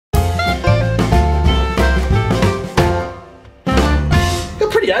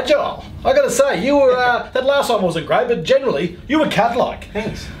pretty agile. I gotta say, you were, that last one wasn't great, but generally, you were cat-like.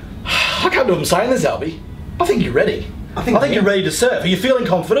 Thanks. I can't believe I'm saying this, Albie. I think you're ready. I think you're ready to surf. Are you feeling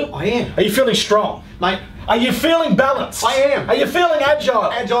confident? I am. Are you feeling strong? Mate. Are you feeling balanced? I am. Are you feeling agile?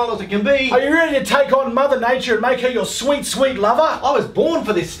 Agile as it can be. Are you ready to take on Mother Nature and make her your sweet, sweet lover? I was born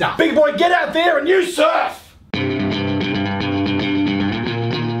for this stuff. Big boy, get out there and you surf!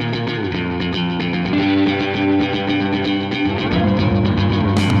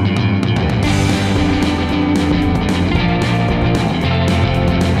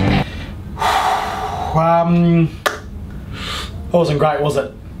 That wasn't great, was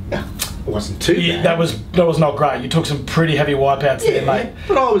it? It wasn't too bad. That was not great. You took some pretty heavy wipeouts there, mate.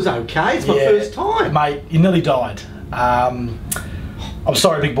 But I was okay. It's my first time. Mate, you nearly died. I'm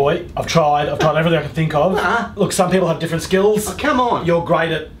sorry, big boy. I've tried everything I can think of. Look, some people have different skills. Oh, come on. You're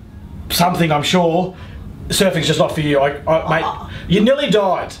great at something, I'm sure. Surfing's just not for you. Mate, you nearly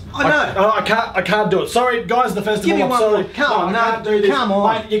died. I know. I can't do it. Sorry, guys, the festival. Give me I'm one sorry. more. Come on, I can't do this. Come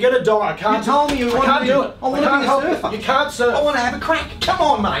on. Mate, you're gonna die. I can't. You told me you wanted I can't do it. I want to be a surfer. You can't surf. I want to have a crack. Come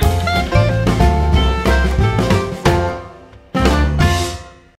on, mate.